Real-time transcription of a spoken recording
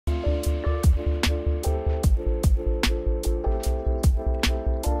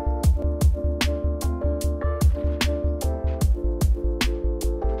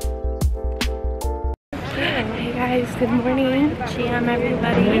Good morning, GM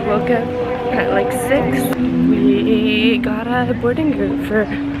everybody. We woke up at like 6. We got a boarding group for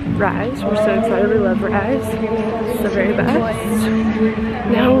Rise. We're so excited. We love Rise. It's the very best.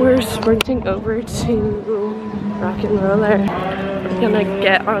 Now we're sprinting over to Rock and Roller. We're gonna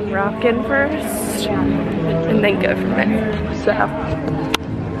get on Rockin' first and then go from there. So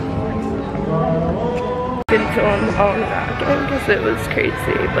didn't film on Rockin' because it was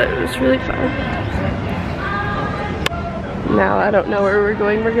crazy, but it was really fun. Now I don't know where we're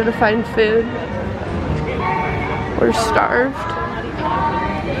going. We're gonna find food. We're starved.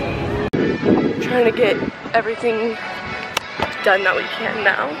 Trying to get everything done that we can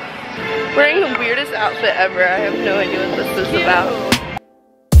now. Wearing the weirdest outfit ever. I have no idea what this is about.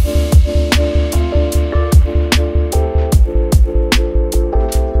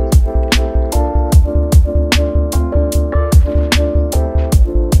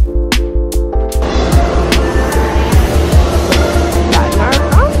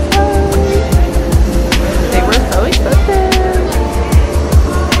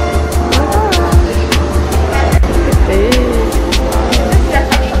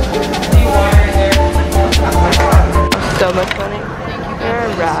 So much money. There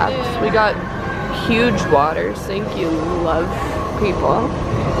are wraps. We got huge waters. Thank you, love people.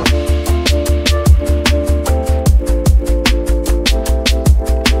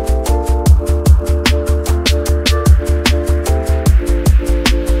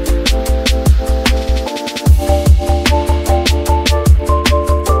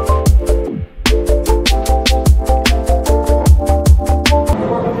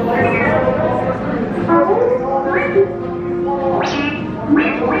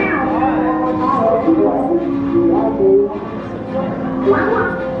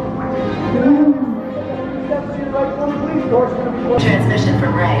 Transmission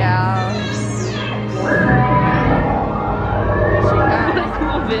from Ray. Yeah.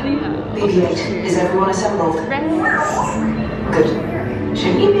 Cool video. BB-8, is everyone assembled? Good.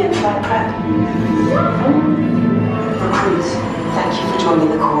 Should you be in flight prep? Recruits, thank you for joining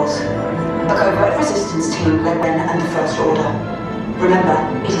the cause. A covert resistance team led Ben and the First Order. Remember,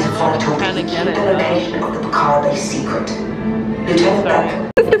 it is vital to keep the location of the Bakara base secret. Lieutenant Beck,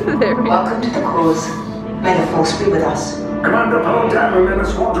 welcome to the cause. May the Force be with us. Commander Poe and a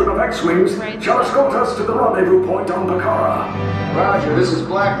squadron of X-Wings shall escort us to the rendezvous point on Bakara. Roger, this is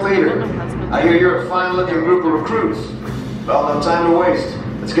Black Leader. I hear you're a fine-looking group of recruits. Well, no time to waste.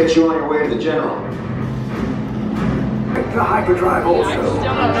 Let's get you on your way to the General. The hyperdrive also.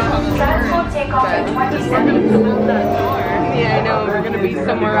 Transport takeoff in 20 seconds. Yeah, I know. We're gonna be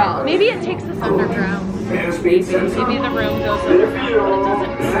somewhere else. Maybe it takes us underground. Airspeed sensor. Maybe the room goes underground, but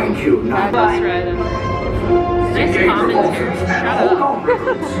it doesn't. Thank you, Nine. Bus ride. Nice commentary. Shut Hold up. on,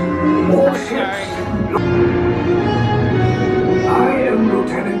 recruits. More ships. I am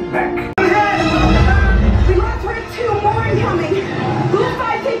Lieutenant Beck. We lost Red 2, more incoming. Blue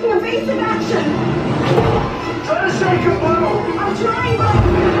 5 taking evasive action. Try to stay combo. I'm trying, but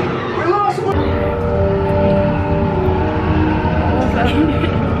We lost one.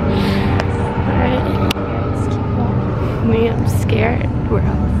 Alright. Me, I'm scared. We're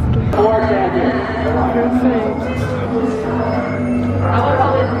off. Perfect.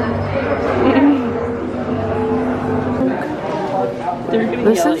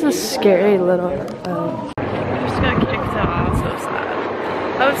 This is a scary little. I just got kicked out. So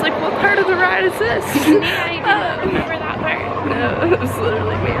sad. I was like, what part of the ride is this? Yeah, I didn't remember that part. No, it was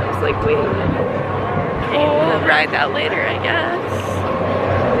literally me. I was like, wait. We'll ride that later, I guess.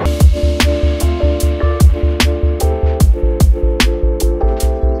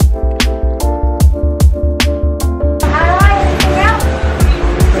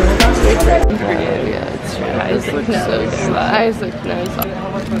 Yeah, it's your eyes look so good. Eyes look nice.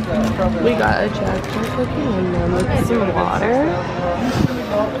 We got a jacket cookie and then with some water.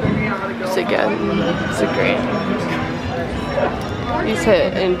 It's again, it's a great. These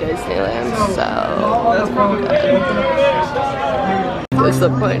hit in Disneyland, so good.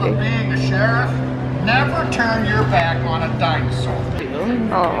 Disappointing. Being a sheriff, never turn your back on a dinosaur.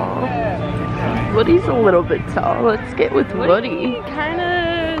 Aww. Woody's a little bit tall. Let's get with Woody. Kind of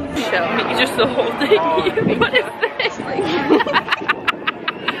Show me just the whole thing. What is this?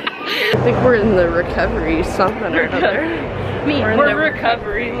 I think we're in the recovery something or another. We're in the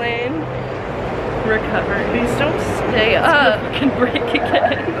recovery lane. Recovery. Please don't stay up. Can break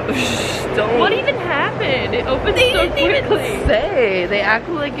again. Don't. What even happened? It opened so quickly. They didn't even say. They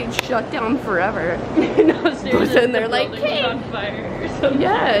acted like it shut down forever. No, seriously. And they're like, hey, on fire or something.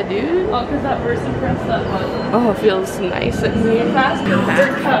 Yeah, dude. Oh, because that person pressed that button. Oh, it feels nice in here. Fast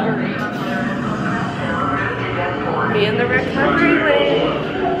recovery. Me in the recovery lane.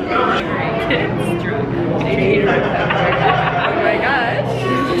 Kids drunk. Oh my gosh.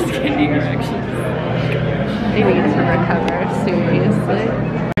 Just kidding directions. They need to recover, seriously.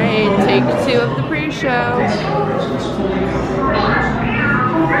 Alright, take 2 of the pre-show.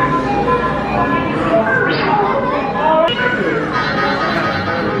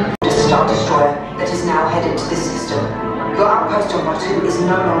 Star Destroyer that is now headed to this system. Your outpost on Batu is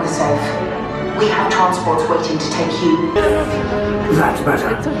no longer safe. We have transports waiting to take you. That's better.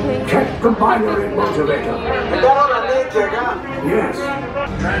 It's okay. Check the binary motivator. Yes.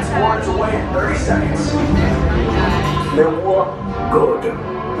 Transport's away in 30 seconds. Good.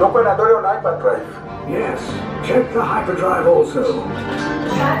 Operatorio on hyperdrive. Yes. Check the hyperdrive also.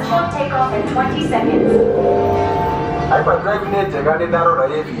 Transport takeoff in 20 seconds. Hyperdrive need to get it out of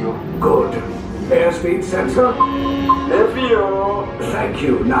the AVU. Good. Airspeed sensor? AVU. Thank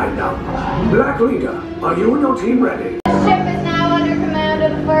you, Nina. Black Leader, are you and your team ready? The ship is now under command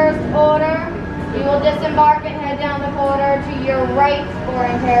of the First Order. You will disembark and head down the corridor to your right for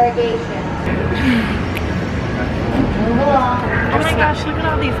interrogation. Move along. Oh my gosh, look at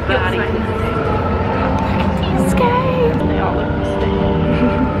all these bodies. These guys. They all look the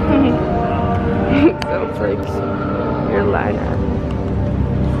same. Sounds like your lineup.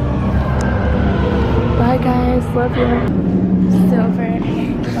 Bye guys, love you. Silver.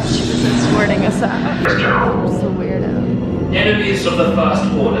 She was escorting us out. Just a weirdo. Enemies of the First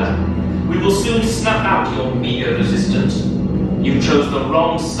Order, we will soon snuff out your meager resistance. You chose the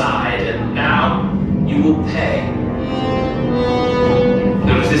wrong side, and now you will pay.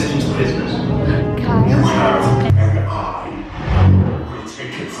 The resistance prisoners. You have, and I will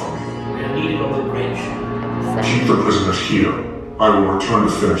take it from you. We are needed on the bridge. Keep the prisoners here. I will return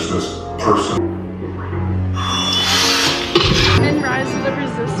to finish this person. And Rise of the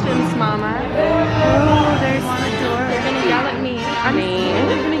Resistance, Mama. Oh, there's the door. They're gonna yell at me. I mean,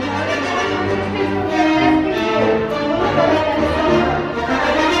 they're gonna yell at me.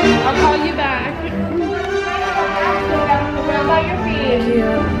 I'll call you back. Down by your feet.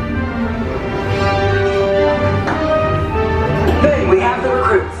 Hey, we have the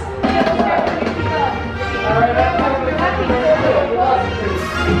recruits.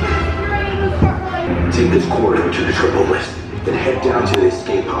 Take this corridor to the triple list, then head down to the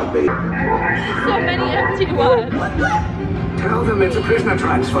escape pod bay. So many empty ones. Tell them it's a prisoner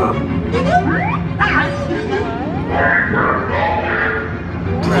transfer. Did it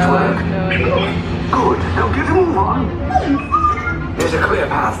work? Good. Now get a move on. There's a clear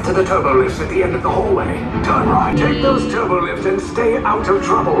path to the turbo lifts at the end of the hallway. Turn right. Take those turbo lifts and stay out of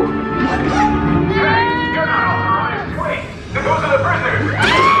trouble. Hey, you're not authorized. Wait, those are the prisoners.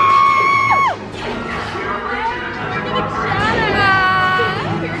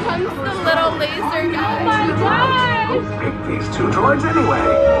 Here comes the little laser guy. Oh my gosh. Pick these 2 droids anyway.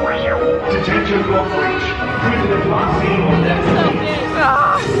 Detention block breach. Prisoner block scene on deck. So big.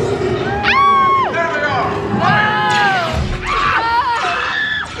 There they are.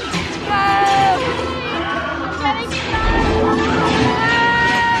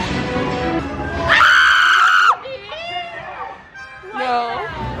 No.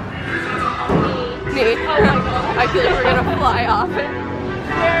 Nate, I feel like we're gonna fly off it.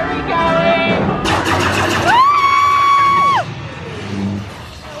 Where are we going?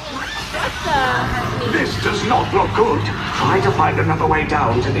 This does not look good. Try to find another way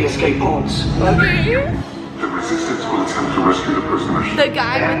down to the escape pods. Okay. The resistance will attempt to rescue the prisoners. The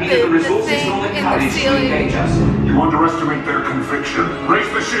guy with the thing in the ceiling. You underestimate their conviction. Raise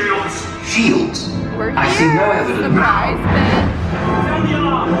the shields! Shields. We're I see here. no evidence. Surprise, Ben. Sound the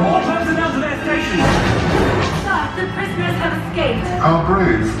alarm! All personnel to their stations! Sir, the prisoners have escaped. How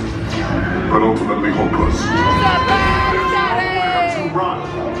brave, but ultimately hopeless. Surprise, Daddy! Run!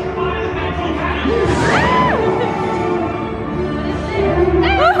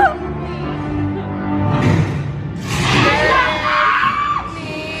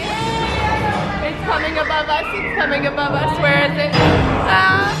 It's coming above us. It's coming above us. Where is it?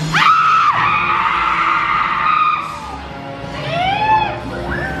 Ah!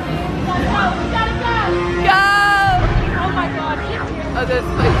 Go! Oh my god. Oh, this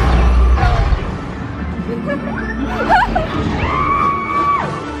place.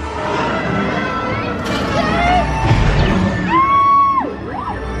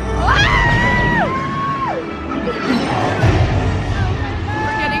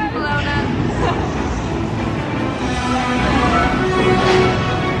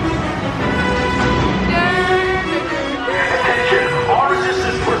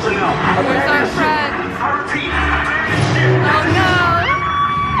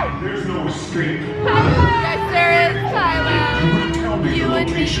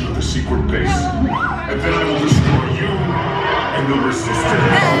 location of the secret base. And then I will destroy you and the resistance.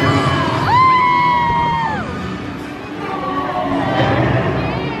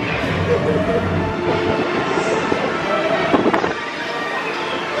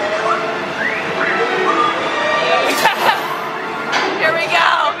 Here we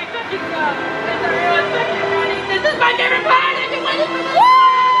go! This is my favorite part! I've been waiting for this!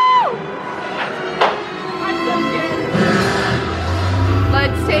 Woo! I'm so scared.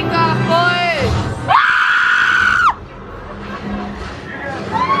 Let's take off, boys!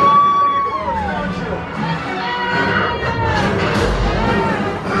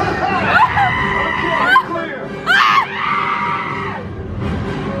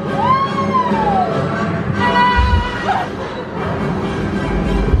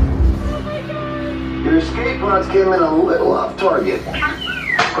 Your escape pods came in a little off target.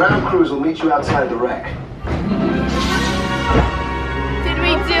 Ground crews will meet you outside the wreck. Did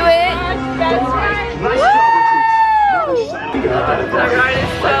we do it? Nice job, recruits. The ride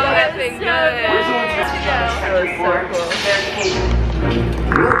is so effing good. That was so cool.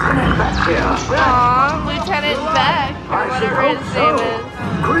 Lieutenant back here. Aww, Lieutenant Beck, or whatever his name is.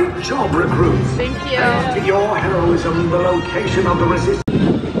 Great job, recruits. Thank you. To your heroism, the location of the resistance.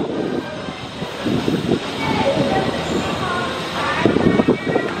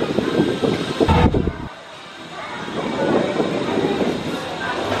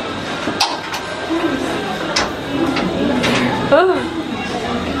 Oh,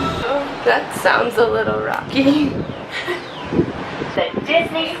 that sounds a little rocky. The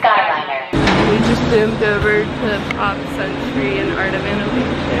Disney Skyliner. We just zoomed over to Pop Century and Art of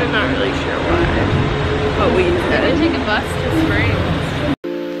Animation. I'm not really sure why, but we did. Take a bus to